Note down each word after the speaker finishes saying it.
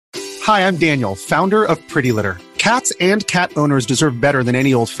Hi, I'm Daniel, founder of Pretty Litter. Cats and cat owners deserve better than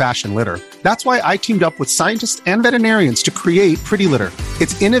any old-fashioned litter. That's why I teamed up with scientists and veterinarians to create Pretty Litter.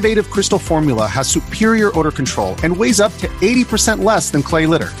 Its innovative crystal formula has superior odor control and weighs up to 80% less than clay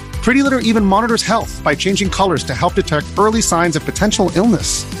litter. Pretty Litter even monitors health by changing colors to help detect early signs of potential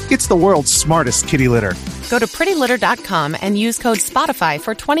illness. It's the world's smartest kitty litter. Go to prettylitter.com and use code SPOTIFY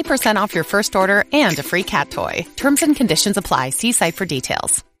for 20% off your first order and a free cat toy. Terms and conditions apply. See site for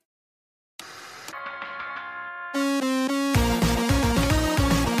details.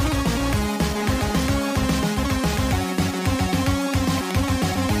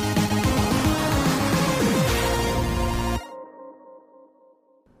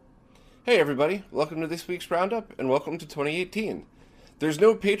 Hey everybody, welcome to this week's Roundup, and welcome to 2018. There's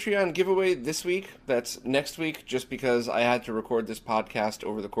no Patreon giveaway this week, that's next week, just because I had to record this podcast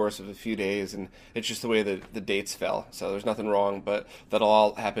over the course of a few days, and it's just the way that the dates fell, so there's nothing wrong, but that'll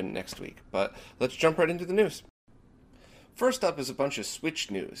all happen next week. But let's jump right into the news. First up is a bunch of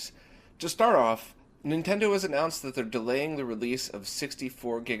Switch news. To start off, Nintendo has announced that they're delaying the release of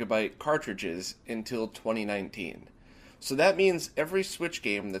 64GB cartridges until 2019. So that means every Switch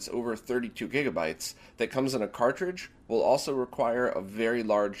game that's over 32 gigabytes that comes in a cartridge will also require a very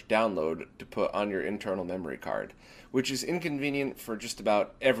large download to put on your internal memory card, which is inconvenient for just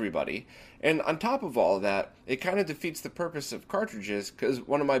about everybody. And on top of all of that, it kind of defeats the purpose of cartridges, because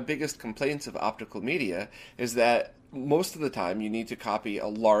one of my biggest complaints of optical media is that most of the time you need to copy a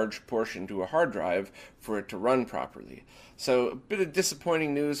large portion to a hard drive for it to run properly. So a bit of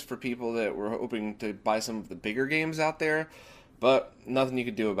disappointing news for people that were hoping to buy some of the bigger games out there, but nothing you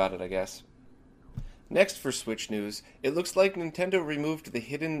could do about it, I guess. Next for Switch news, it looks like Nintendo removed the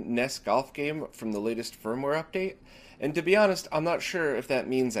hidden NES golf game from the latest firmware update, and to be honest, I'm not sure if that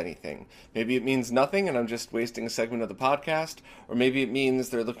means anything. Maybe it means nothing and I'm just wasting a segment of the podcast, or maybe it means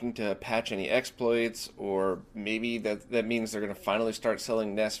they're looking to patch any exploits, or maybe that means they're going to finally start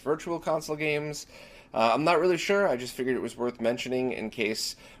selling NES Virtual Console games. I'm not really sure, I just figured it was worth mentioning in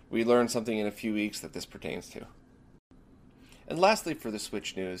case we learn something in a few weeks that this pertains to. And lastly for the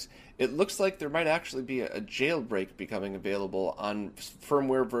Switch news, it looks like there might actually be a jailbreak becoming available on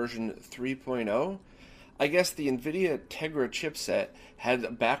firmware version 3.0. I guess the NVIDIA Tegra chipset had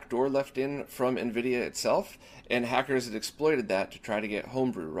a backdoor left in from NVIDIA itself, and hackers had exploited that to try to get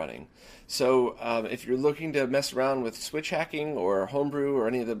Homebrew running. So if you're looking to mess around with Switch hacking or Homebrew or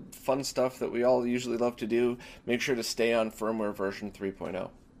any of the fun stuff that we all usually love to do, make sure to stay on firmware version 3.0.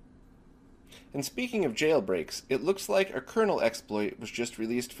 And speaking of jailbreaks, it looks like a kernel exploit was just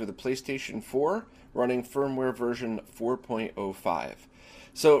released for the PlayStation 4, running firmware version 4.05.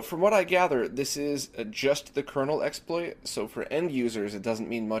 So from what I gather, this is just the kernel exploit, so for end users it doesn't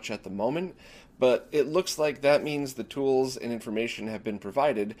mean much at the moment, but it looks like that means the tools and information have been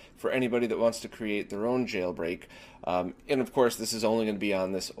provided for anybody that wants to create their own jailbreak, and of course this is only going to be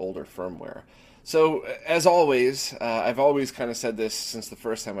on this older firmware. So as always, I've always kind of said this since the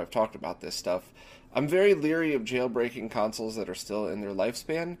first time I've talked about this stuff, I'm very leery of jailbreaking consoles that are still in their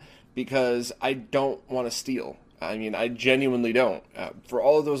lifespan because I don't want to steal. I mean, I genuinely don't. For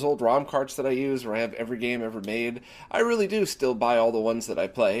all of those old ROM carts that I use where I have every game ever made, I really do still buy all the ones that I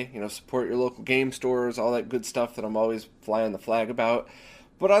play. You know, support your local game stores, all that good stuff that I'm always flying the flag about.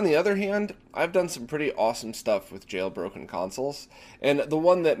 But on the other hand, I've done some pretty awesome stuff with jailbroken consoles. And the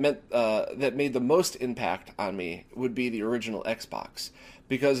one that made the most impact on me would be the original Xbox.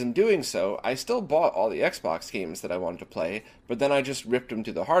 Because in doing so, I still bought all the Xbox games that I wanted to play, but then I just ripped them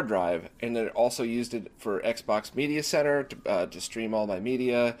to the hard drive, and then also used it for Xbox Media Center to stream all my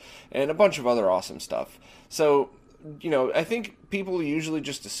media, and a bunch of other awesome stuff. So, you know, I think people usually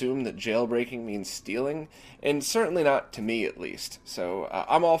just assume that jailbreaking means stealing, and certainly not to me at least. So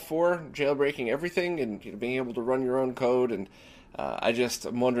I'm all for jailbreaking everything and being able to run your own code, and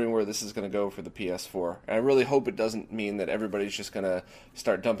I'm wondering where this is going to go for the PS4. And I really hope it doesn't mean that everybody's just going to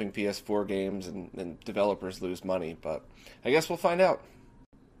start dumping PS4 games and developers lose money, but I guess we'll find out.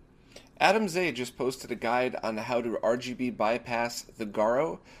 Adam Zay just posted a guide on how to RGB bypass the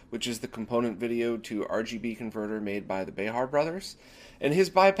Garo, which is the component video to RGB converter made by the Behar brothers. And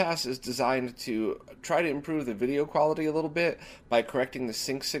his bypass is designed to try to improve the video quality a little bit by correcting the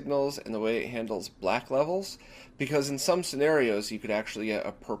sync signals and the way it handles black levels, because in some scenarios you could actually get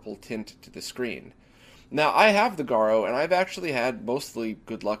a purple tint to the screen. Now, I have the Garo, and I've actually had mostly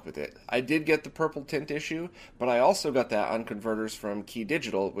good luck with it. I did get the purple tint issue, but I also got that on converters from Key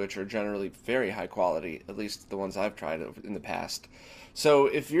Digital, which are generally very high quality, at least the ones I've tried in the past. So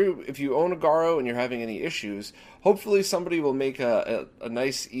if you own a Garo and you're having any issues, hopefully somebody will make a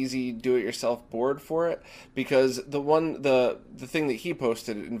nice, easy, do-it-yourself board for it, because the thing that he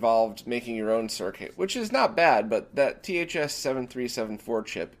posted involved making your own circuit, which is not bad, but that THS7374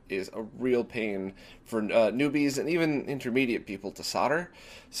 chip is a real pain for newbies and even intermediate people to solder.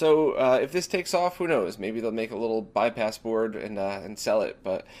 So if this takes off, who knows? Maybe they'll make a little bypass board and sell it.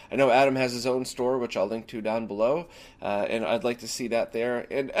 But I know Adam has his own store, which I'll link to down below, and I'd like to see that there.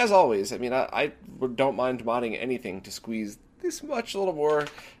 And as always, I mean, I don't mind modding anything to squeeze this much a little more,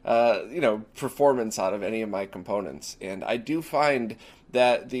 performance out of any of my components. And I do find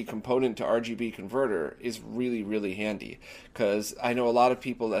that the component to RGB converter is really, really handy, because I know a lot of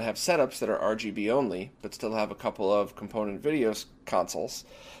people that have setups that are RGB only, but still have a couple of component video consoles.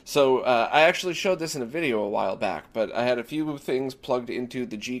 So I actually showed this in a video a while back, but I had a few things plugged into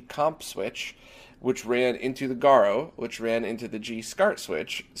the G Comp switch, which ran into the Garo, which ran into the G SCART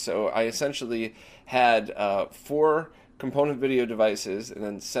switch. So I essentially had 4 component video devices and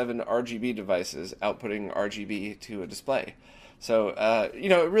then 7 RGB devices outputting RGB to a display. So,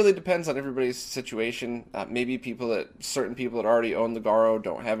 it really depends on everybody's situation. Maybe certain people that already own the Garo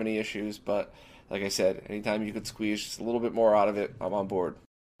don't have any issues, but like I said, anytime you could squeeze just a little bit more out of it, I'm on board.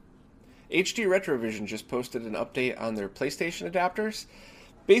 HD Retrovision just posted an update on their PlayStation adapters.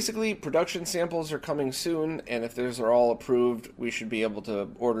 Basically, production samples are coming soon, and if those are all approved, we should be able to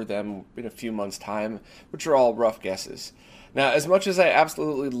order them in a few months' time, which are all rough guesses. Now, as much as I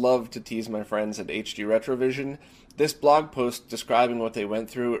absolutely love to tease my friends at HD Retrovision, this blog post describing what they went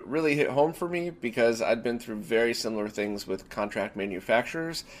through really hit home for me, because I'd been through very similar things with contract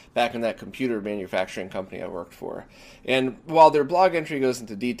manufacturers back in that computer manufacturing company I worked for. And while their blog entry goes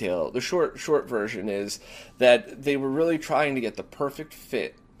into detail, the short version is that they were really trying to get the perfect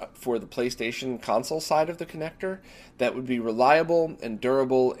fit for the PlayStation console side of the connector that would be reliable and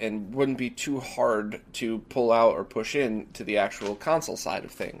durable and wouldn't be too hard to pull out or push in to the actual console side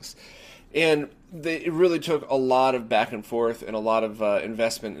of things. And it really took a lot of back and forth and a lot of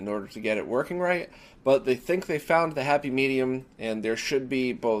investment in order to get it working right. But they think they found the happy medium, and there should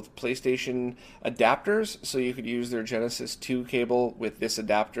be both PlayStation adapters, so you could use their Genesis 2 cable with this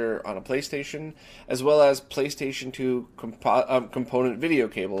adapter on a PlayStation, as well as PlayStation 2 component video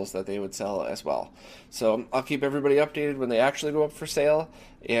cables that they would sell as well. So I'll keep everybody updated when they actually go up for sale,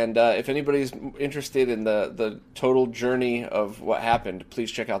 and if anybody's interested in the total journey of what happened,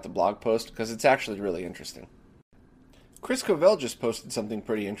 please check out the blog post, because it's actually really interesting. Chris Covell just posted something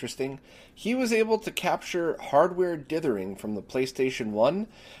pretty interesting. He was able to capture hardware dithering from the PlayStation 1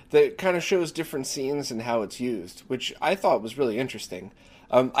 that kind of shows different scenes and how it's used, which I thought was really interesting.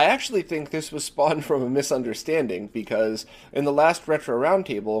 I actually think this was spawned from a misunderstanding, because in the last Retro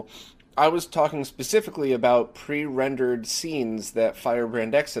Roundtable, I was talking specifically about pre-rendered scenes that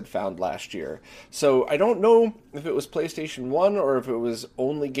Firebrand X had found last year. So I don't know if it was PlayStation 1 or if it was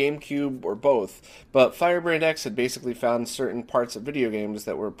only GameCube or both, but Firebrand X had basically found certain parts of video games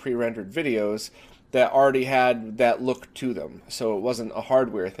that were pre-rendered videos that already had that look to them. So it wasn't a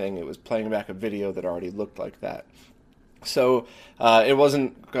hardware thing, it was playing back a video that already looked like that. So it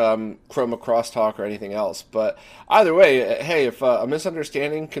wasn't chroma crosstalk or anything else. But either way, hey, if a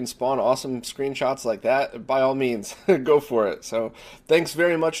misunderstanding can spawn awesome screenshots like that, by all means, go for it. So thanks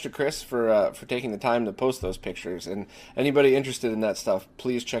very much to Chris for taking the time to post those pictures. And anybody interested in that stuff,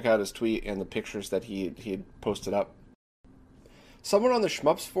 please check out his tweet and the pictures that he had posted up. Someone on the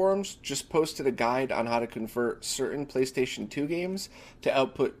Shmups forums just posted a guide on how to convert certain PlayStation 2 games to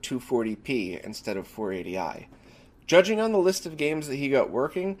output 240p instead of 480i. Judging on the list of games that he got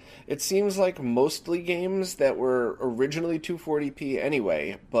working, it seems like mostly games that were originally 240p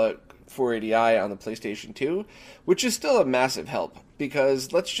anyway, but 480i on the PlayStation 2, which is still a massive help,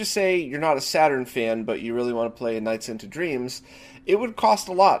 because let's just say you're not a Saturn fan, but you really want to play Nights into Dreams. It would cost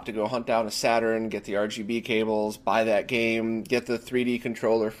a lot to go hunt down a Saturn, get the RGB cables, buy that game, get the 3D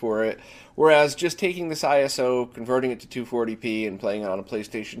controller for it, whereas just taking this ISO, converting it to 240p, and playing it on a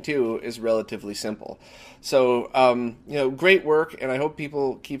PlayStation 2 is relatively simple. So, great work, and I hope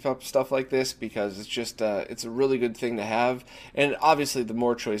people keep up stuff like this, because it's just, it's a really good thing to have, and obviously the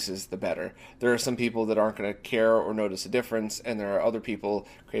more choices, the better. There are some people that aren't going to care or notice a difference, and there are other people,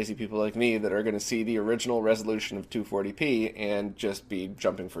 crazy people like me, that are going to see the original resolution of 240p and just be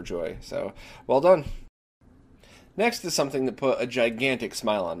jumping for joy. So, well done. Next is something that put a gigantic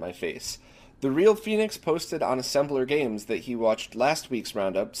smile on my face. The Real Phoenix posted on Assembler Games that he watched last week's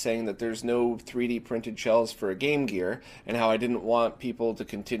roundup, saying that there's no 3D printed shells for Game Gear, and how I didn't want people to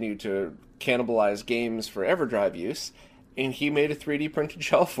continue to cannibalize games for EverDrive use, and he made a 3D printed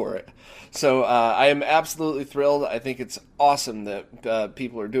shell for it. So I am absolutely thrilled. I think it's awesome that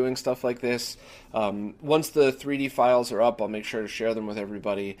people are doing stuff like this. Once the 3D files are up, I'll make sure to share them with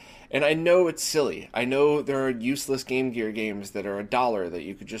everybody. And I know it's silly. I know there are useless Game Gear games that are $1 that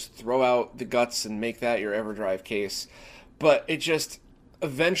you could just throw out the guts and make that your EverDrive case. But it just...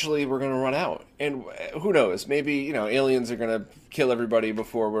 eventually we're going to run out. And who knows, maybe, aliens are going to kill everybody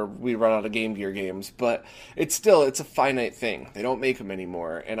before we run out of Game Gear games, but it's a finite thing. They don't make them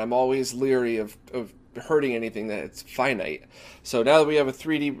anymore, and I'm always leery of hurting anything that's finite. So now that we have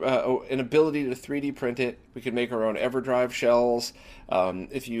an ability to 3D print it, we can make our own EverDrive shells.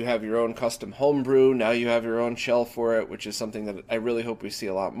 If you have your own custom homebrew, now you have your own shell for it, which is something that I really hope we see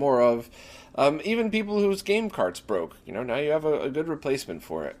a lot more of. Even people whose game carts broke, now you have a good replacement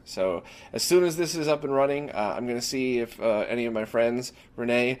for it. So as soon as this is up and running, I'm going to see if any of my friends,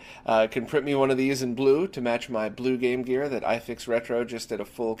 Renee, can print me one of these in blue to match my blue Game Gear that iFix Retro just did a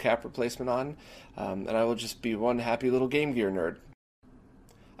full cap replacement on, and I will just be one happy little Game Gear nerd.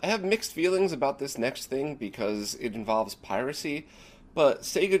 I have mixed feelings about this next thing because it involves piracy, but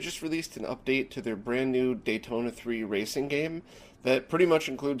Sega just released an update to their brand new Daytona 3 racing game that pretty much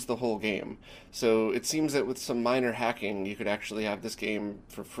includes the whole game. So it seems that with some minor hacking, you could actually have this game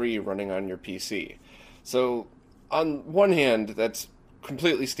for free running on your PC. So on one hand, that's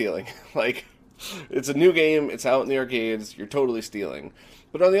completely stealing. It's a new game, it's out in the arcades, you're totally stealing.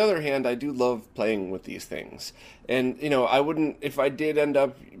 But on the other hand, I do love playing with these things. And, I wouldn't, if I did end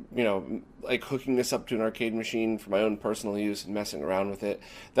up, hooking this up to an arcade machine for my own personal use and messing around with it,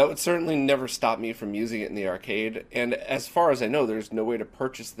 that would certainly never stop me from using it in the arcade. And as far as I know, there's no way to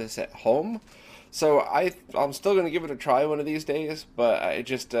purchase this at home. So I'm still going to give it a try one of these days, but it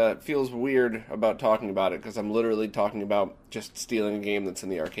just feels weird about talking about it because I'm literally talking about just stealing a game that's in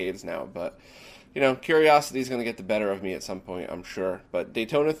the arcades now. But, curiosity is going to get the better of me at some point, I'm sure. But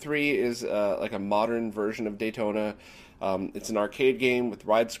Daytona 3 is like a modern version of Daytona. It's an arcade game with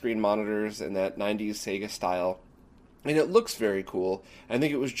widescreen monitors and that 90s Sega style. And it looks very cool. I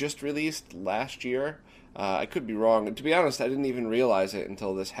think it was just released last year. I could be wrong. And to be honest, I didn't even realize it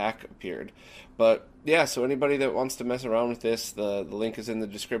until this hack appeared. But yeah, so anybody that wants to mess around with this, the link is in the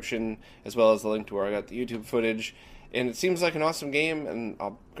description, as well as the link to where I got the YouTube footage. And it seems like an awesome game, and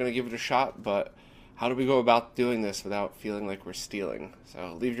I'm going to give it a shot, but how do we go about doing this without feeling like we're stealing?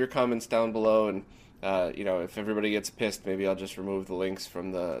 So leave your comments down below, and if everybody gets pissed, maybe I'll just remove the links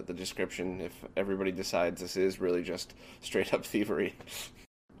from the description if everybody decides this is really just straight-up thievery.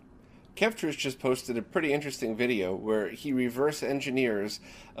 Kevtris just posted a pretty interesting video where he reverse engineers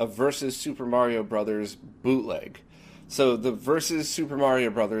a Versus Super Mario Bros. Bootleg. So the Versus Super Mario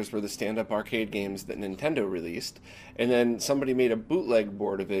Bros. Were the stand-up arcade games that Nintendo released, and then somebody made a bootleg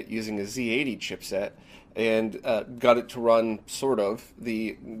board of it using a Z80 chipset, and got it to run, sort of,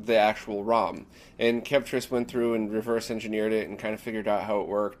 the actual ROM. And Kevtris went through and reverse engineered it and kind of figured out how it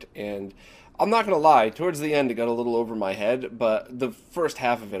worked, and I'm not going to lie, towards the end it got a little over my head, but the first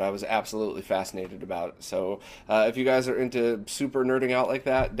half of it I was absolutely fascinated about. So if you guys are into super nerding out like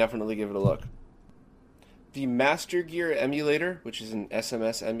that, definitely give it a look. The Master Gear emulator, which is an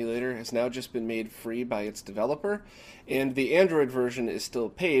SMS emulator, has now just been made free by its developer, and the Android version is still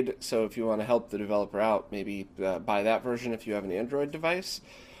paid, so if you want to help the developer out, maybe buy that version if you have an Android device.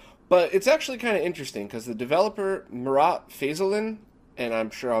 But it's actually kind of interesting, because the developer, Murat Fazlin, and I'm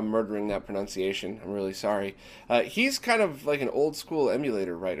sure I'm murdering that pronunciation, I'm really sorry, he's kind of like an old-school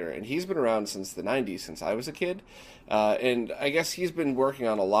emulator writer, and he's been around since the 90s, since I was a kid. And I guess he's been working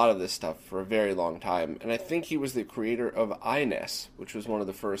on a lot of this stuff for a very long time. And I think he was the creator of iNES, which was one of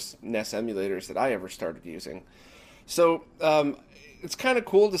the first NES emulators that I ever started using. So it's kind of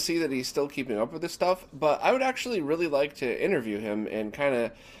cool to see that he's still keeping up with this stuff. But I would actually really like to interview him and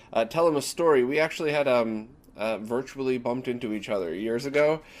kind of tell him a story. We actually had virtually bumped into each other years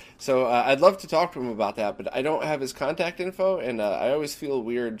ago. So I'd love to talk to him about that. But I don't have his contact info. And I always feel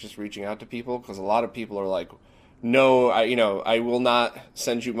weird just reaching out to people because a lot of people are like, no, I will not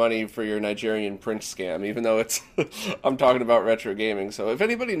send you money for your Nigerian prince scam, even though I'm talking about retro gaming. So if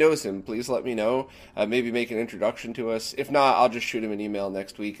anybody knows him, please let me know. Maybe make an introduction to us. If not, I'll just shoot him an email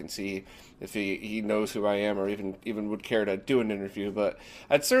next week and see if he knows who I am or even would care to do an interview. But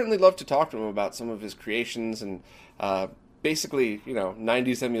I'd certainly love to talk to him about some of his creations and basically,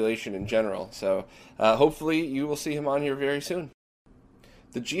 90s emulation in general. So hopefully you will see him on here very soon.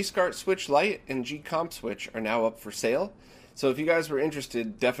 The G-SCART Switch Lite and G-Comp Switch are now up for sale. So if you guys were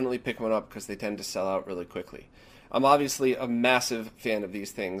interested, definitely pick one up because they tend to sell out really quickly. I'm obviously a massive fan of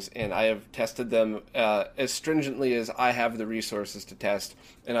these things, and I have tested them as stringently as I have the resources to test,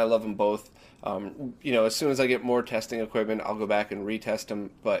 and I love them both. As soon as I get more testing equipment, I'll go back and retest them,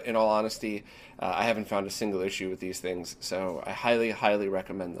 but in all honesty, I haven't found a single issue with these things, so I highly, highly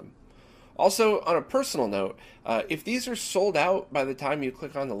recommend them. Also, on a personal note, if these are sold out by the time you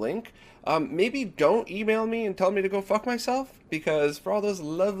click on the link, maybe don't email me and tell me to go fuck myself, because for all those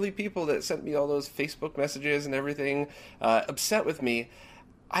lovely people that sent me all those Facebook messages and everything upset with me,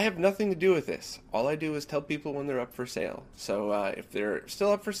 I have nothing to do with this. All I do is tell people when they're up for sale. So if they're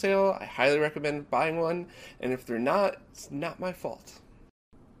still up for sale, I highly recommend buying one, and if they're not, it's not my fault.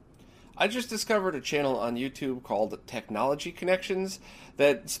 I just discovered a channel on YouTube called Technology Connections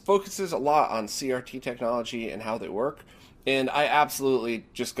that focuses a lot on CRT technology and how they work, and I absolutely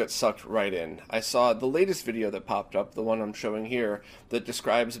just got sucked right in. I saw the latest video that popped up, the one I'm showing here, that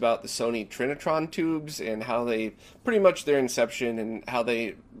describes about the Sony Trinitron tubes and how they, pretty much their inception and how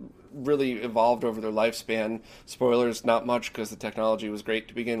they really evolved over their lifespan. Spoilers, not much, because the technology was great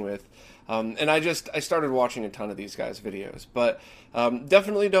to begin with. And I started watching a ton of these guys' videos, but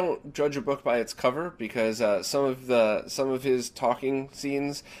definitely don't judge a book by its cover, because some of his talking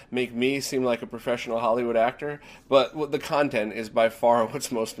scenes make me seem like a professional Hollywood actor, but the content is by far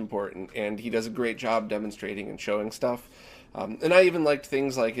what's most important, and he does a great job demonstrating and showing stuff. And I even liked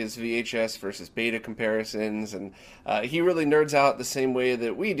things like his VHS versus beta comparisons, and he really nerds out the same way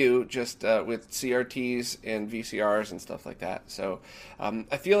that we do, just with CRTs and VCRs and stuff like that. So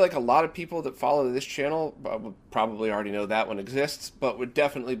I feel like a lot of people that follow this channel would probably already know that one exists, but would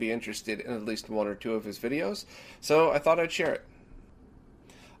definitely be interested in at least one or two of his videos, so I thought I'd share it.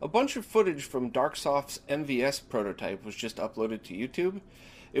 A bunch of footage from Darksoft's MVS prototype was just uploaded to YouTube.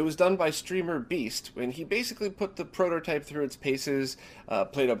 It was done by streamer Beast, and he basically put the prototype through its paces,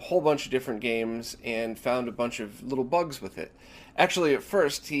 played a whole bunch of different games, and found a bunch of little bugs with it. Actually, at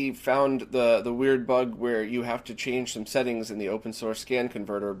first, he found the weird bug where you have to change some settings in the open source scan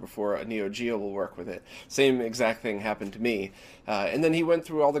converter before a Neo Geo will work with it. Same exact thing happened to me. And then he went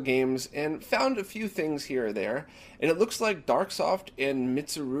through all the games and found a few things here or there. And it looks like Darksoft and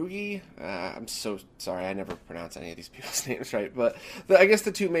Mitsurugi, I'm so sorry, I never pronounce any of these people's names right, but I guess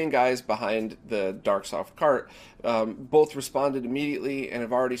the two main guys behind the Darksoft cart both responded immediately and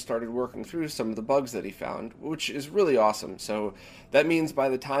have already started working through some of the bugs that he found, which is really awesome. So that means by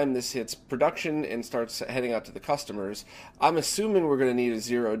the time this hits production and starts heading out to the customers, I'm assuming we're going to need a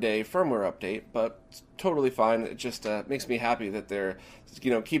 0-day firmware update, but it's totally fine. It just makes me happy that they're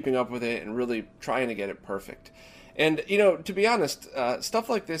keeping up with it and really trying to get it perfect. And, to be honest, stuff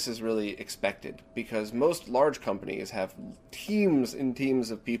like this is really expected, because most large companies have teams and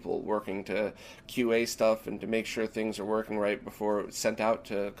teams of people working to QA stuff and to make sure things are working right before it's sent out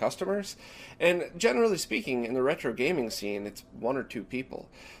to customers. And generally speaking, in the retro gaming scene, it's one or two people.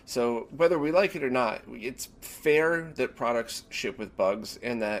 So whether we like it or not, it's fair that products ship with bugs,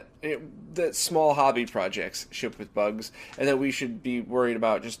 and that small hobby projects ship with bugs, and that we should be worried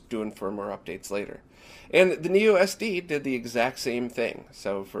about just doing firmware updates later. And the Neo SD did the exact same thing.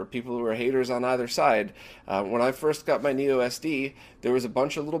 So for people who are haters on either side, when I first got my Neo SD, there was a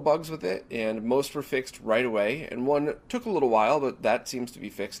bunch of little bugs with it, and most were fixed right away. And one took a little while, but that seems to be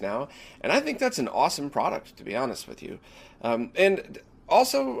fixed now. And I think that's an awesome product, to be honest with you. And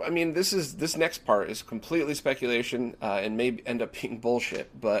also, this next part is completely speculation and may end up being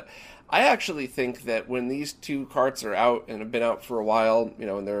bullshit, but I actually think that when these two carts are out and have been out for a while,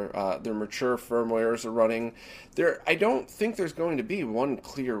 and their mature firmwares are running, I don't think there's going to be one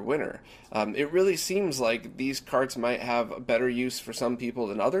clear winner. It really seems like these carts might have a better use for some people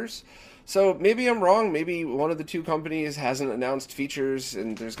than others. So maybe I'm wrong. Maybe one of the two companies hasn't announced features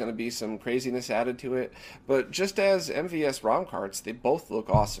and there's going to be some craziness added to it. But just as MVS ROM carts, they both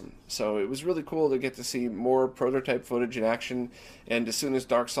look awesome. So it was really cool to get to see more prototype footage in action. And as soon as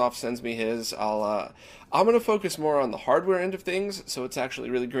Darksoft sends me his, I'm going to focus more on the hardware end of things. So it's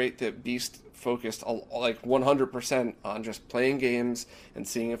actually really great that Beast focused like 100% on just playing games and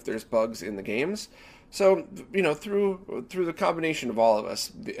seeing if there's bugs in the games. So, through the combination of all of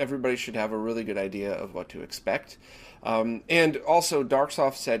us, everybody should have a really good idea of what to expect. And also,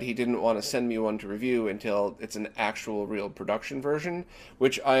 Darksoft said he didn't want to send me one to review until it's an actual real production version,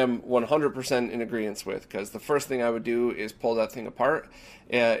 which I am 100% in agreement with, because the first thing I would do is pull that thing apart,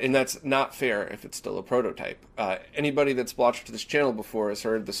 and that's not fair if it's still a prototype. Anybody that's watched this channel before has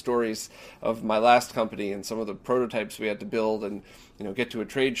heard the stories of my last company and some of the prototypes we had to build, and get to a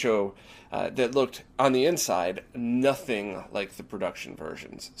trade show that looked on the inside nothing like the production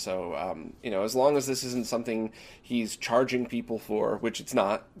versions. So, as long as this isn't something he's charging people for, which it's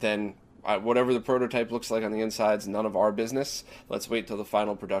not, then whatever the prototype looks like on the inside is none of our business. Let's wait till the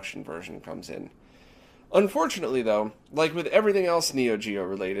final production version comes in. Unfortunately, though, like with everything else Neo Geo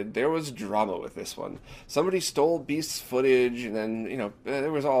related, there was drama with this one. Somebody stole Beast's footage, and then,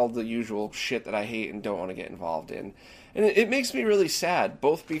 there was all the usual shit that I hate and don't want to get involved in. And it makes me really sad,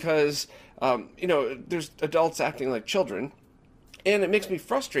 both because, there's adults acting like children, and it makes me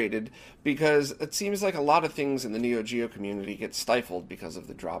frustrated because it seems like a lot of things in the Neo Geo community get stifled because of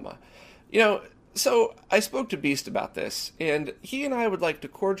the drama. So I spoke to Beast about this, and he and I would like to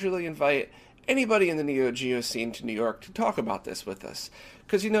cordially invite anybody in the Neo Geo scene to New York to talk about this with us.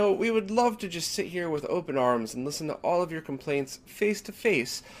 Because, we would love to just sit here with open arms and listen to all of your complaints face to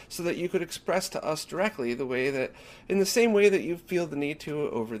face so that you could express to us directly in the same way that you feel the need to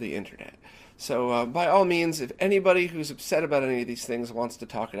over the internet. So, by all means, if anybody who's upset about any of these things wants to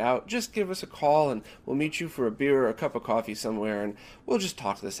talk it out, just give us a call and we'll meet you for a beer or a cup of coffee somewhere and we'll just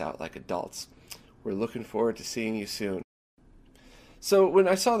talk this out like adults. We're looking forward to seeing you soon. So when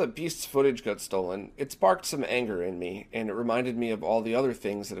I saw that Beast's footage got stolen, it sparked some anger in me, and it reminded me of all the other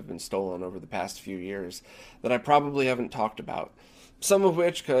things that have been stolen over the past few years that I probably haven't talked about. Some of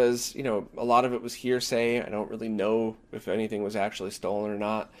which, because, a lot of it was hearsay. I don't really know if anything was actually stolen or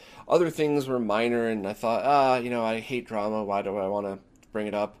not. Other things were minor, and I thought, I hate drama. Why do I want to bring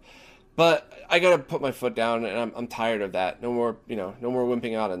it up? But I gotta put my foot down, and I'm tired of that. No more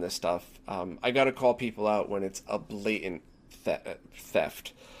wimping out on this stuff. I gotta call people out when it's a blatant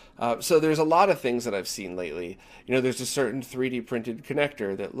theft. So there's a lot of things that I've seen lately. There's a certain 3D printed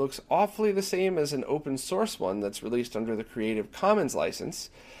connector that looks awfully the same as an open source one that's released under the Creative Commons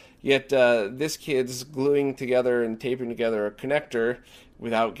license. Yet this kid's gluing together and taping together a connector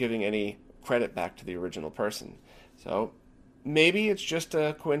without giving any credit back to the original person. So maybe it's just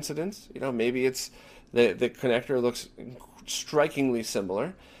a coincidence. Maybe it's the connector looks strikingly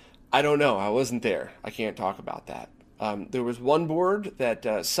similar. I don't know. I wasn't there. I can't talk about that. There was one board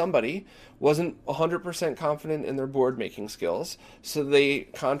that somebody wasn't 100% confident in their board making skills, so they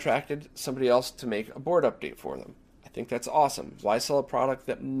contracted somebody else to make a board update for them. I think that's awesome. Why sell a product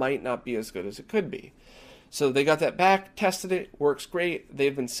that might not be as good as it could be? So they got that back, tested it, works great,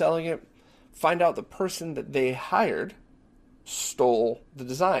 they've been selling it. Find out the person that they hired stole the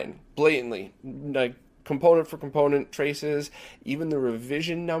design, blatantly. Like, component for component, traces, even the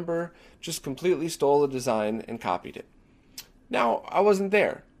revision number, just completely stole the design and copied it. Now, I wasn't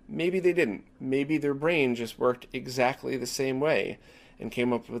there. Maybe they didn't. Maybe their brain just worked exactly the same way and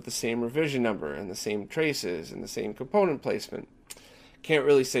came up with the same revision number and the same traces and the same component placement. Can't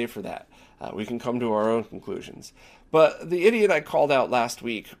really say for that. We can come to our own conclusions. But the idiot I called out last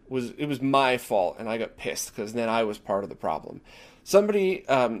week, it was my fault, and I got pissed because then I was part of the problem. Somebody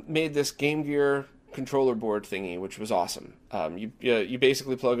made this Game Gear controller board thingy, which was awesome. You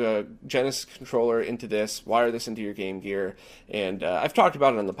basically plug a Genesis controller into this, wire this into your Game Gear, and I've talked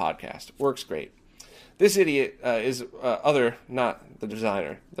about it on the podcast. Works great. This idiot is not the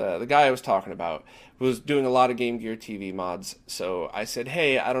designer. The guy I was talking about was doing a lot of Game Gear TV mods, so I said,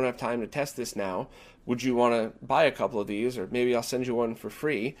 hey, I don't have time to test this now. Would you want to buy a couple of these, or maybe I'll send you one for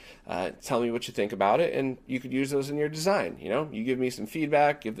free? Tell me what you think about it, and you could use those in your design. You give me some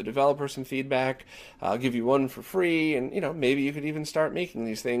feedback, give the developer some feedback. I'll give you one for free, and maybe you could even start making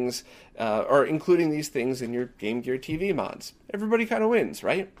these things or including these things in your Game Gear TV mods. Everybody kind of wins,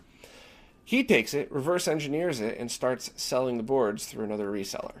 right? He takes it, reverse engineers it, and starts selling the boards through another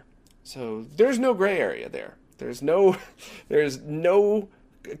reseller. So there's no gray area there. There's no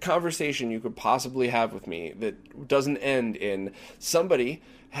conversation you could possibly have with me that doesn't end in somebody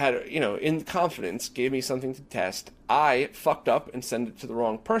had, in confidence, gave me something to test. I fucked up and sent it to the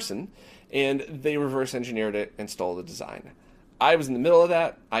wrong person, and they reverse engineered it and stole the design. I was in the middle of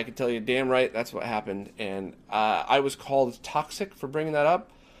that. I could tell you damn right that's what happened, and I was called toxic for bringing that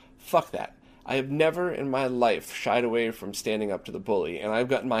up. Fuck that. I have never in my life shied away from standing up to the bully, and I've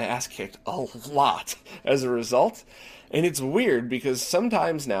gotten my ass kicked a lot as a result. And it's weird because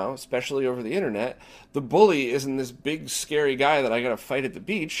sometimes now, especially over the internet, the bully isn't this big scary guy that I gotta fight at the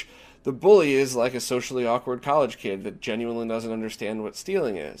beach. The bully is like a socially awkward college kid that genuinely doesn't understand what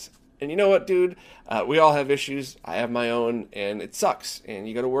stealing is. And you know what, dude? We all have issues. I have my own, and it sucks. And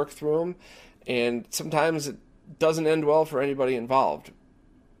you gotta work through them. And sometimes it doesn't end well for anybody involved.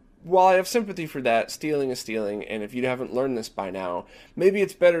 while I have sympathy for that, stealing is stealing, and if you haven't learned this by now, maybe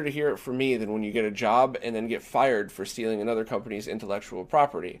it's better to hear it from me than when you get a job and then get fired for stealing another company's intellectual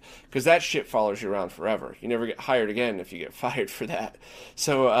property, because that shit follows you around forever. You never get hired again if you get fired for that.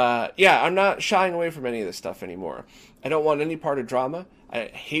 So, yeah, I'm not shying away from any of this stuff anymore. I don't want any part of drama. I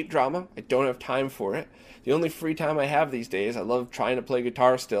hate drama. I don't have time for it. The only free time I have these days, I love trying to play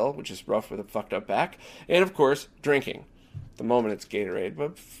guitar still, which is rough with a fucked up back, and of course, drinking. At the moment it's Gatorade,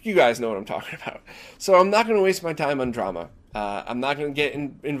 but you guys know what I'm talking about. So I'm not going to waste my time on drama. I'm not going to get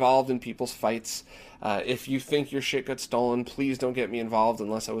involved in people's fights. If you think your shit got stolen, please don't get me involved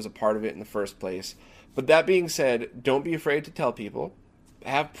unless I was a part of it in the first place. But that being said, don't be afraid to tell people.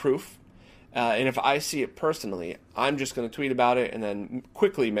 Have proof. And if I see it personally, I'm just going to tweet about it and then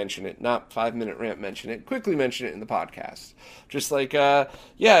quickly mention it, not 5-minute rant mention it, quickly mention it in the podcast. Just like, got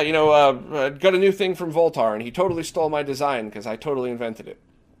a new thing from Voltar and he totally stole my design because I totally invented it.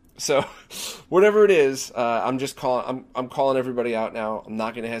 So whatever it is, I'm calling everybody out now. I'm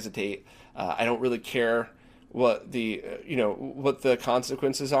not going to hesitate. I don't really care what the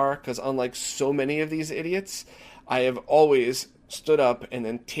consequences are, because unlike so many of these idiots, I have always stood up and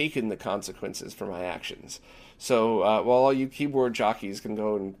then taken the consequences for my actions. So while all you keyboard jockeys can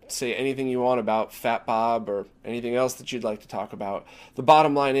go and say anything you want about Fat Bob or anything else that you'd like to talk about, the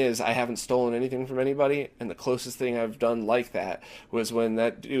bottom line is I haven't stolen anything from anybody, and the closest thing I've done like that was when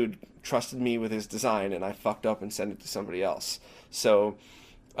that dude trusted me with his design and I fucked up and sent it to somebody else. So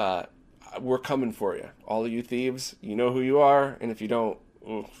we're coming for you. All of you thieves, you know who you are, and if you don't,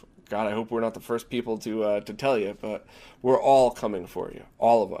 oof, God, I hope we're not the first people to tell you, but we're all coming for you,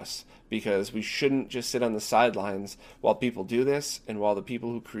 all of us, because we shouldn't just sit on the sidelines while people do this, and while the people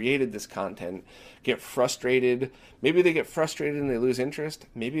who created this content get frustrated. Maybe they get frustrated and they lose interest.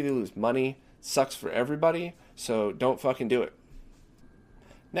 Maybe they lose money. Sucks for everybody, so don't fucking do it.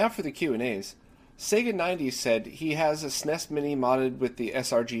 Now for the Q&As. Sega 90 said he has a SNES Mini modded with the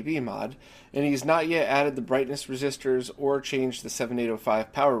sRGB mod, and he's not yet added the brightness resistors or changed the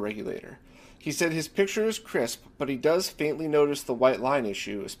 7805 power regulator. He said his picture is crisp, but he does faintly notice the white line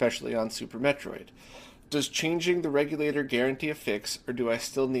issue, especially on Super Metroid. Does changing the regulator guarantee a fix, or do I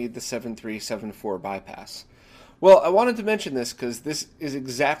still need the 7374 bypass? Well, I wanted to mention this because this is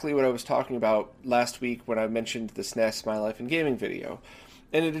exactly what I was talking about last week when I mentioned the SNES My Life in Gaming video.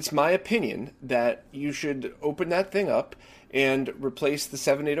 And it's my opinion that you should open that thing up and replace the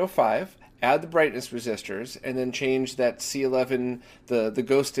 7805, add the brightness resistors, and then change that C11, the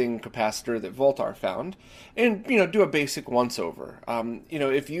ghosting capacitor that Voltar found, and, do a basic once-over.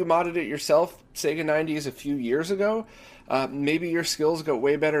 If you modded it yourself, Sega 90s a few years ago, maybe your skills got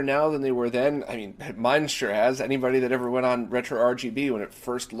way better now than they were then. I mean, mine sure has. Anybody that ever went on Retro RGB when it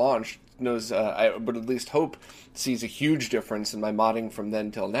first launched knows, I would at least hope, sees a huge difference in my modding from then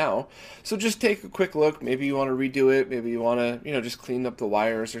till now. So just take a quick look. Maybe you want to redo it. Maybe you want to, just clean up the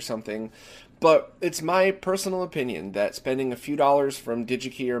wires or something. But it's my personal opinion that spending a few dollars from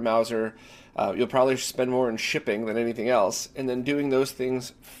DigiKey or Mouser, you'll probably spend more in shipping than anything else, and then doing those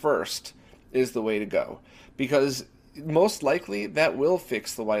things first is the way to go. Because most likely that will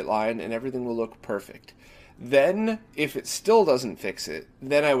fix the white line and everything will look perfect. Then, if it still doesn't fix it,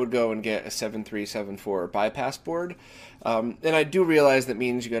 then I would go and get a 7374 bypass board. And I do realize that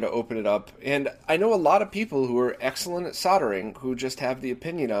means you got to open it up. And I know a lot of people who are excellent at soldering who just have the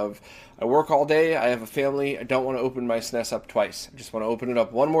opinion of, I work all day, I have a family, I don't want to open my SNES up twice. I just want to open it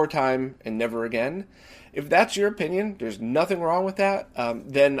up one more time and never again. If that's your opinion, there's nothing wrong with that.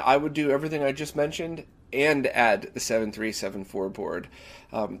 Then I would do everything I just mentioned and add the 7374 board.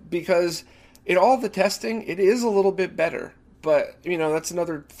 Because in all the testing, it is a little bit better, but, that's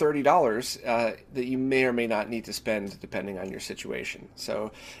another $30 that you may or may not need to spend depending on your situation.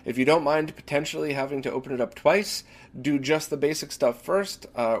 So if you don't mind potentially having to open it up twice, do just the basic stuff first,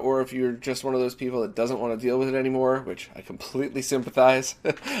 or if you're just one of those people that doesn't want to deal with it anymore, which I completely sympathize.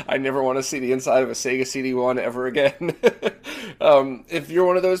 I never want to see the inside of a Sega CD1 ever again. If you're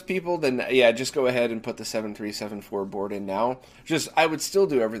one of those people, then yeah, just go ahead and put the 7374 board in now. I would still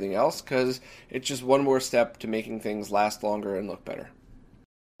do everything else, because it's just one more step to making things last longer and look better.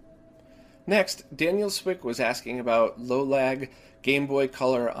 Next, Daniel Swick was asking about low-lag Game Boy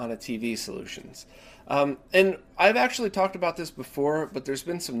Color on a TV solutions. And I've actually talked about this before, but there's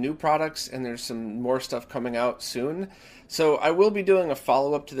been some new products and there's some more stuff coming out soon. So I will be doing a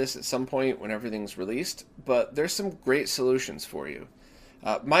follow-up to this at some point when everything's released, but there's some great solutions for you.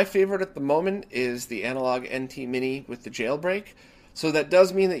 My favorite at the moment is the Analog NT Mini with the jailbreak. So that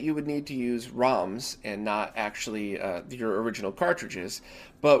does mean that you would need to use ROMs and not actually your original cartridges.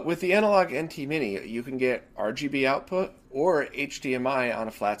 But with the Analog NT Mini, you can get RGB output or HDMI on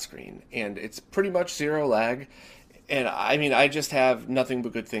a flat screen, and it's pretty much zero lag. And I mean, I just have nothing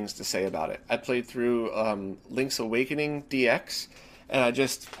but good things to say about it. I played through Link's Awakening DX,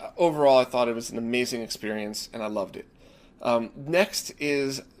 and overall, I thought it was an amazing experience, and I loved it. Next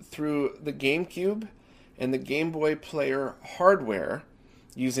is through the GameCube and the Game Boy Player hardware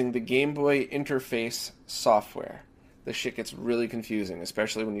using the Game Boy interface software. This shit gets really confusing,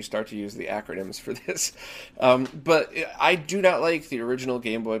 especially when you start to use the acronyms for this. But I do not like the original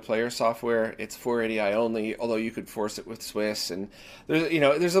Game Boy Player software. It's 480i only, although you could force it with Swiss, and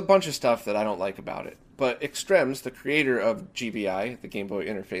there's a bunch of stuff that I don't like about it. But Extrems, the creator of GBI, the Game Boy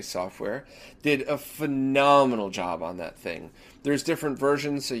Interface software, did a phenomenal job on that thing. There's different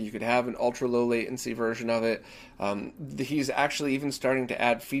versions, so you could have an ultra-low latency version of it. He's actually even starting to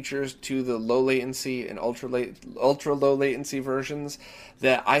add features to the low latency and ultra-low latency versions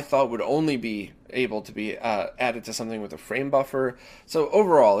that I thought would only be able to be added to something with a frame buffer. So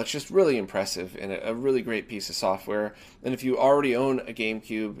overall, it's just really impressive and a really great piece of software. And if you already own a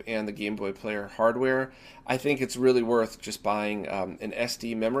GameCube and the Game Boy Player hardware, I think it's really worth just buying an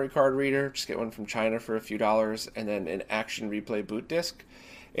SD memory card reader. Just get one from China for a few dollars, and then an Action Replay boot disc.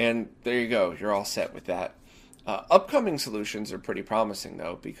 And there you go. You're all set with that. Upcoming solutions are pretty promising,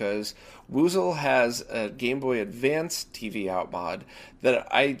 though, because Woozle has a Game Boy Advance TV out mod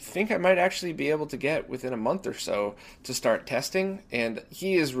that I think I might actually be able to get within a month or so to start testing, and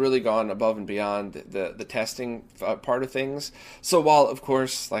he has really gone above and beyond the testing part of things. So while, of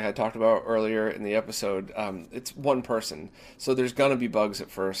course, like I talked about earlier in the episode, it's one person, so there's going to be bugs at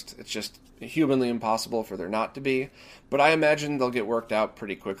first. It's just humanly impossible for there not to be, but I imagine they'll get worked out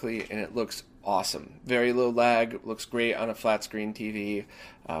pretty quickly, and it looks awesome. Very low lag, looks great on a flat screen TV.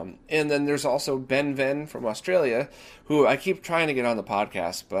 And then there's also Ben Venn from Australia, who I keep trying to get on the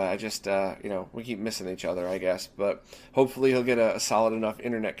podcast, but I just, we keep missing each other, I guess. But hopefully he'll get a solid enough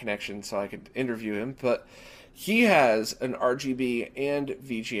internet connection so I could interview him. But he has an RGB and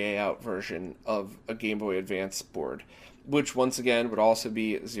VGA out version of a Game Boy Advance board, which once again would also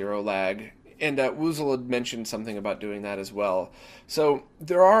be zero lag. And Woozle had mentioned something about doing that as well. So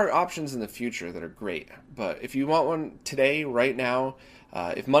there are options in the future that are great. But if you want one today, right now,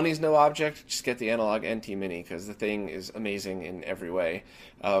 if money's no object, just get the Analog NT Mini, because the thing is amazing in every way.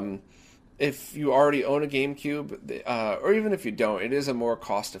 If you already own a GameCube, or even if you don't, it is a more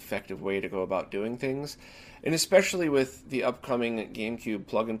cost-effective way to go about doing things. And especially with the upcoming GameCube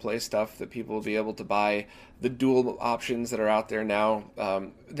plug-and-play stuff that people will be able to buy, the dual options that are out there now,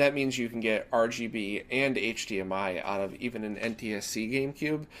 that means you can get RGB and HDMI out of even an NTSC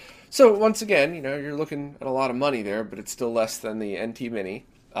GameCube. So once again, you're looking at a lot of money there, but it's still less than the NT Mini.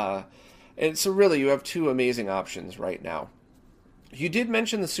 And so really, you have two amazing options right now. You did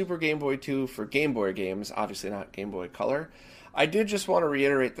mention the Super Game Boy 2 for Game Boy games, obviously not Game Boy Color. I did just want to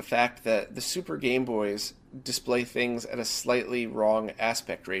reiterate the fact that the Super Game Boys display things at a slightly wrong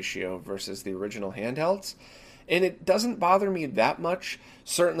aspect ratio versus the original handhelds. And it doesn't bother me that much,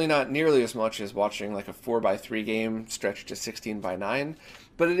 certainly not nearly as much as watching like a 4x3 game stretched to 16:9,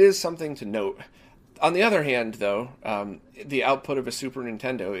 but it is something to note. On the other hand, though, the output of a Super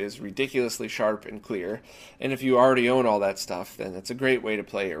Nintendo is ridiculously sharp and clear, and if you already own all that stuff, then it's a great way to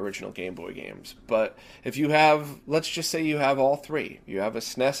play original Game Boy games. But if you have, let's just say you have all three. You have a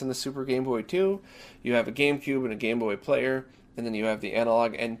SNES and the Super Game Boy 2, you have a GameCube and a Game Boy Player, and then you have the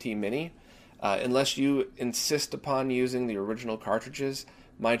Analog NT Mini. Unless you insist upon using the original cartridges,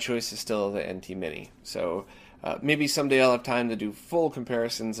 my choice is still the NT Mini. So maybe someday I'll have time to do full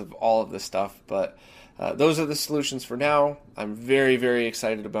comparisons of all of this stuff, but those are the solutions for now. I'm very, very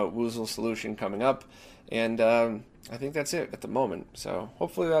excited about Woozle's solution coming up, and I think that's it at the moment. So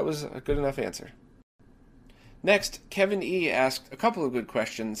hopefully that was a good enough answer. Next, Kevin E. asked a couple of good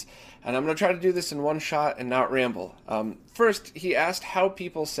questions, and I'm going to try to do this in one shot and not ramble. First, he asked how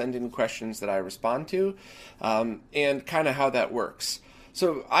people send in questions that I respond to, and kind of how that works.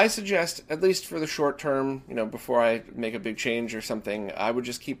 So I suggest, at least for the short term, before I make a big change or something, I would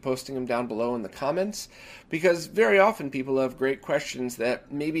just keep posting them down below in the comments, because very often people have great questions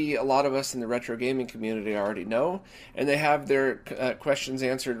that maybe a lot of us in the retro gaming community already know, and they have their questions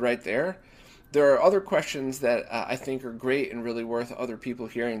answered right there. there are other questions that I think are great and really worth other people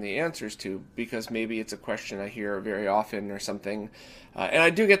hearing the answers to, because maybe it's a question I hear very often or something. And I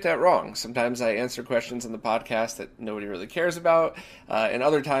do get that wrong. Sometimes I answer questions in the podcast that nobody really cares about, and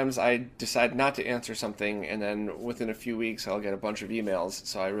other times I decide not to answer something, and then within a few weeks I'll get a bunch of emails,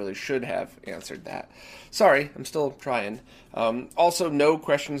 so I really should have answered that. Sorry, I'm still trying. Also, no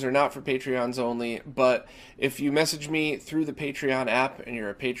questions are not for Patreons only, but if you message me through the Patreon app and you're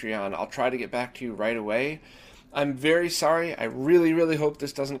a Patreon, I'll try to get back to you right away. I'm very sorry. I really, really hope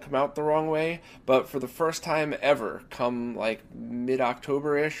this doesn't come out the wrong way, but for the first time ever, come like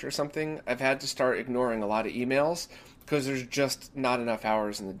mid-October-ish or something, I've had to start ignoring a lot of emails because there's just not enough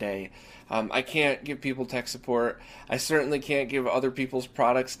hours in the day. I can't give people tech support. I certainly can't give other people's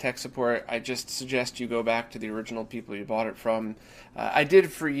products tech support. I just suggest you go back to the original people you bought it from. I did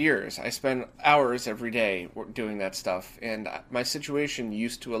for years. I spent hours every day doing that stuff, and my situation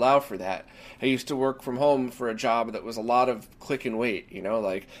used to allow for that. I used to work from home for a job that was a lot of click and wait,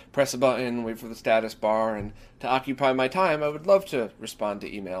 like press a button, wait for the status bar, and to occupy my time, I would love to respond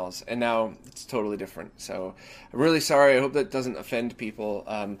to emails, and now it's totally different. So I'm really sorry. I hope that doesn't offend people.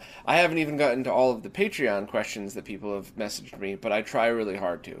 I haven't even gotten to all of the Patreon questions that people have messaged me, but I try really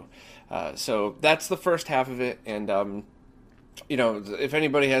hard to. So that's the first half of it, and if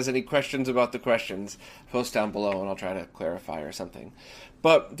anybody has any questions about the questions, post down below and I'll try to clarify or something.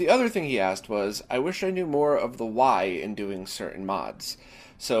 But the other thing he asked was, I wish I knew more of the why in doing certain mods.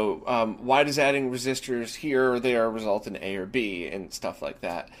 So why does adding resistors here or there result in A or B and stuff like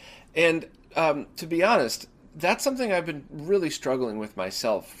that? And to be honest, that's something I've been really struggling with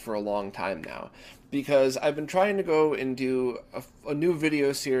myself for a long time now, because I've been trying to go and do a new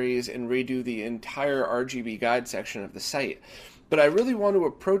video series and redo the entire RGB guide section of the site. But I really want to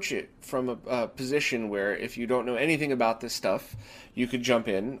approach it from a position where if you don't know anything about this stuff, you could jump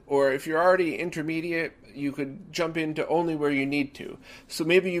in. Or if you're already intermediate, you could jump into only where you need to. So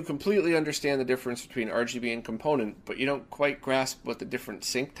maybe you completely understand the difference between RGB and component, but you don't quite grasp what the different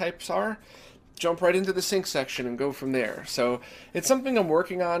sync types are. Jump right into the sync section and go from there. So it's something I'm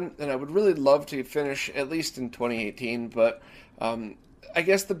working on, and I would really love to finish at least in 2018. But I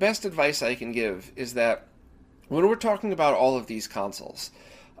guess the best advice I can give is that when we're talking about all of these consoles,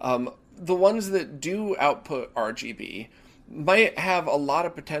 the ones that do output RGB might have a lot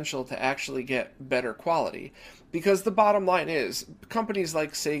of potential to actually get better quality. Because the bottom line is, companies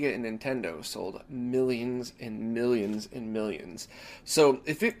like Sega and Nintendo sold millions and millions and millions. So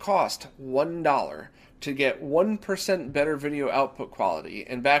if it cost $1 to get 1% better video output quality,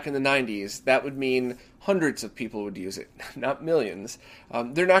 and back in the 90s, that would mean hundreds of people would use it, not millions,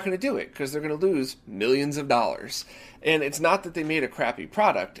 they're not going to do it because they're going to lose millions of dollars. And it's not that they made a crappy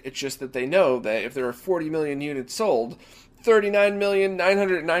product, it's just that they know that if there are 40 million units sold,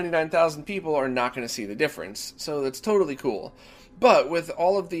 39,999,000 people are not going to see the difference. So that's totally cool. But with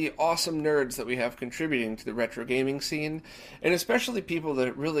all of the awesome nerds that we have contributing to the retro gaming scene, and especially people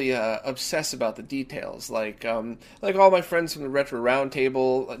that really obsess about the details, like all my friends from the Retro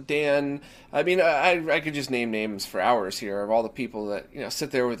Roundtable, Dan, I could just name names for hours here of all the people that sit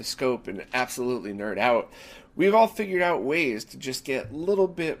there with a scope and absolutely nerd out. We've all figured out ways to just get a little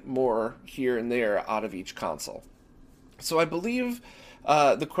bit more here and there out of each console. So I believe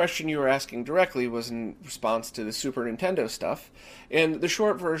the question you were asking directly was in response to the Super Nintendo stuff, and the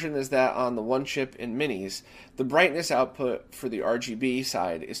short version is that on the one chip in minis, the brightness output for the RGB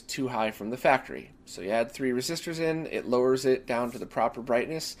side is too high from the factory. So you add 3 resistors in, it lowers it down to the proper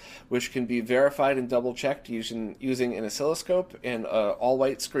brightness, which can be verified and double-checked using an oscilloscope and an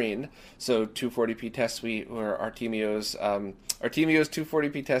all-white screen, so 240p test suite or Artemio's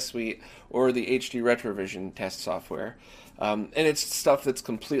 240p test suite or the HD Retrovision test software. And it's stuff that's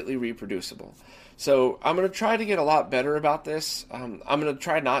completely reproducible. So I'm going to try to get a lot better about this. I'm going to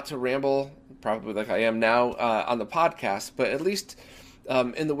try not to ramble, probably like I am now, on the podcast, but at least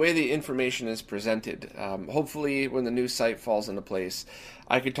in the way the information is presented. Hopefully when the new site falls into place,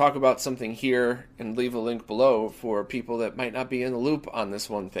 I could talk about something here and leave a link below for people that might not be in the loop on this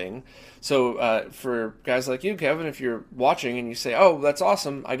one thing. So for guys like you, Kevin, if you're watching and you say, oh, that's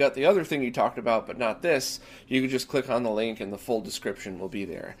awesome, I got the other thing you talked about, but not this, you can just click on the link and the full description will be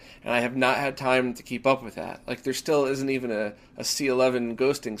there. And I have not had time to keep up with that. Like, there still isn't even a C11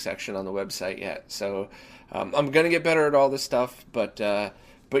 ghosting section on the website yet. So I'm going to get better at all this stuff, but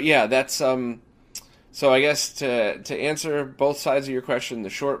yeah, that's... So I guess to answer both sides of your question, the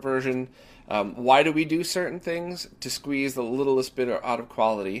short version, why do we do certain things? To squeeze the littlest bit out of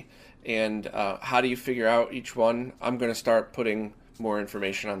quality. And how do you figure out each one? I'm going to start putting more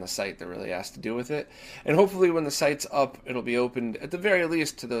information on the site that really has to do with it. And hopefully when the site's up, it'll be opened at the very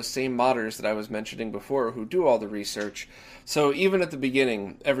least to those same modders that I was mentioning before who do all the research. So even at the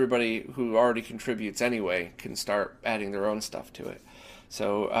beginning, everybody who already contributes anyway can start adding their own stuff to it.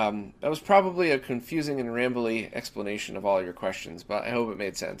 So that was probably a confusing and rambly explanation of all your questions, but I hope it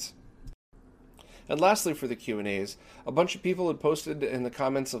made sense. And lastly, for the Q&As, a bunch of people had posted in the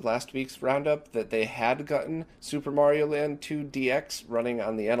comments of last week's roundup that they had gotten Super Mario Land 2 DX running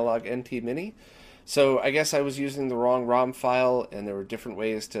on the Analog NT Mini. So I guess I was using the wrong ROM file, and there were different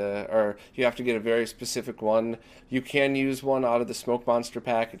ways to, or you have to get a very specific one. You can use one out of the Smoke Monster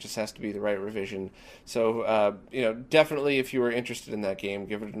pack, it just has to be the right revision. So, definitely if you were interested in that game,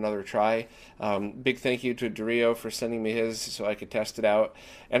 give it another try. Big thank you to Dario for sending me his so I could test it out.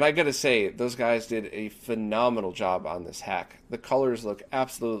 And I gotta say, those guys did a phenomenal job on this hack. The colors look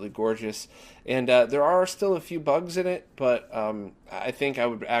absolutely gorgeous, and there are still a few bugs in it, but I think I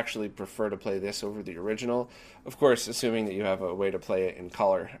would actually prefer to play this over the original. Of course, assuming that you have a way to play it in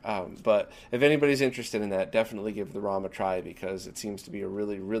color. But if anybody's interested in that, definitely give the ROM a try because it seems to be a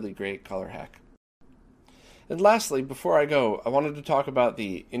really, really great color hack. And lastly, before I go, I wanted to talk about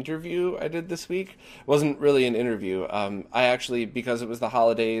the interview I did this week. It wasn't really an interview. I actually, because it was the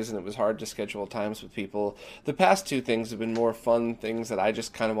holidays and it was hard to schedule times with people, the past two things have been more fun things that I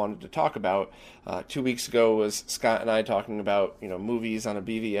just kind of wanted to talk about. 2 weeks ago was Scott and I talking about, movies on a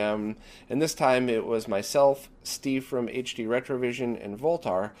BVM, and this time it was myself, Steve from HD Retrovision, and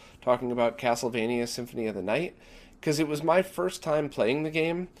Voltar talking about Castlevania Symphony of the Night, because it was my first time playing the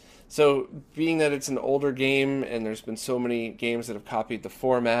game. So, being that it's an older game and there's been so many games that have copied the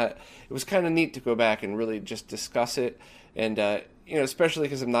format, it was kind of neat to go back and really just discuss it. And, especially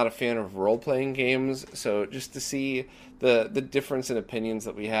because I'm not a fan of role-playing games, so just to see the difference in opinions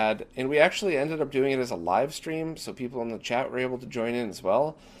that we had. And we actually ended up doing it as a live stream, so people in the chat were able to join in as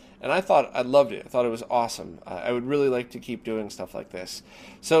well. And I loved it. I thought it was awesome. I would really like to keep doing stuff like this.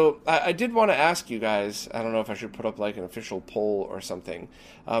 So I did want to ask you guys, I don't know if I should put up like an official poll or something.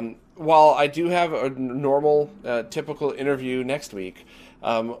 While I do have a normal, typical interview next week,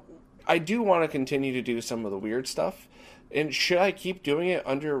 I do want to continue to do some of the weird stuff. And should I keep doing it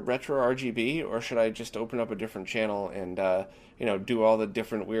under Retro RGB, or should I just open up a different channel and, do all the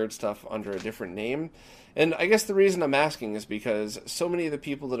different weird stuff under a different name? And I guess the reason I'm asking is because so many of the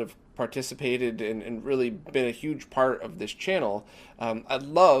people that have participated and really been a huge part of this channel, I would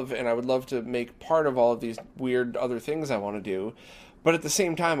love to make part of all of these weird other things I want to do. But at the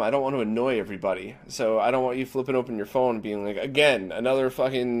same time, I don't want to annoy everybody. So I don't want you flipping open your phone and being like, again, another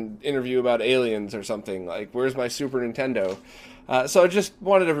fucking interview about aliens or something. Like, where's my Super Nintendo? So I just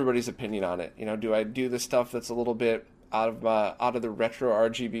wanted everybody's opinion on it. Do I do the stuff that's a little bit out of the Retro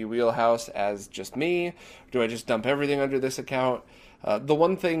RGB wheelhouse as just me? Do I just dump everything under this account? The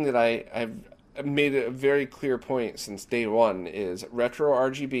one thing that I've made a very clear point since day one is Retro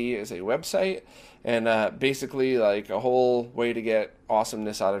RGB is a website and basically like a whole way to get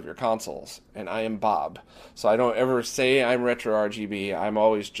awesomeness out of your consoles. And I am Bob. So I don't ever say I'm Retro RGB. I'm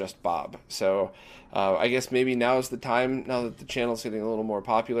always just Bob. So I guess maybe now is the time, now that the channel's getting a little more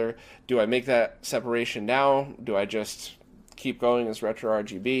popular. Do I make that separation now? Do I just keep going as Retro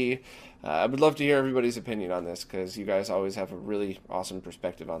RGB? I would love to hear everybody's opinion on this because you guys always have a really awesome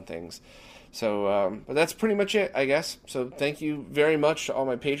perspective on things. So, but that's pretty much it, I guess. So thank you very much to all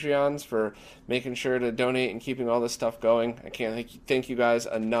my Patreons for making sure to donate and keeping all this stuff going. I can't thank you guys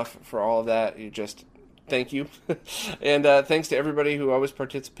enough for all of that. Thank you. And thanks to everybody who always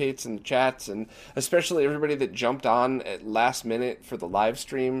participates in the chats, and especially everybody that jumped on at last minute for the live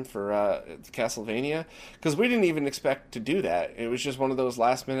stream for Castlevania, because we didn't even expect to do that. It was just one of those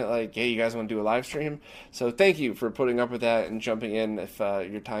last minute, like, hey, you guys want to do a live stream? So thank you for putting up with that and jumping in if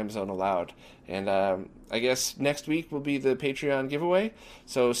your time zone allowed. And I guess next week will be the Patreon giveaway.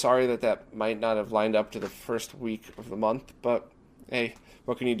 So sorry that might not have lined up to the first week of the month, but hey,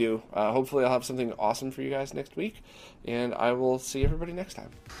 what can you do? Hopefully I'll have something awesome for you guys next week, and I will see everybody next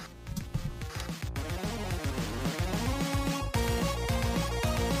time.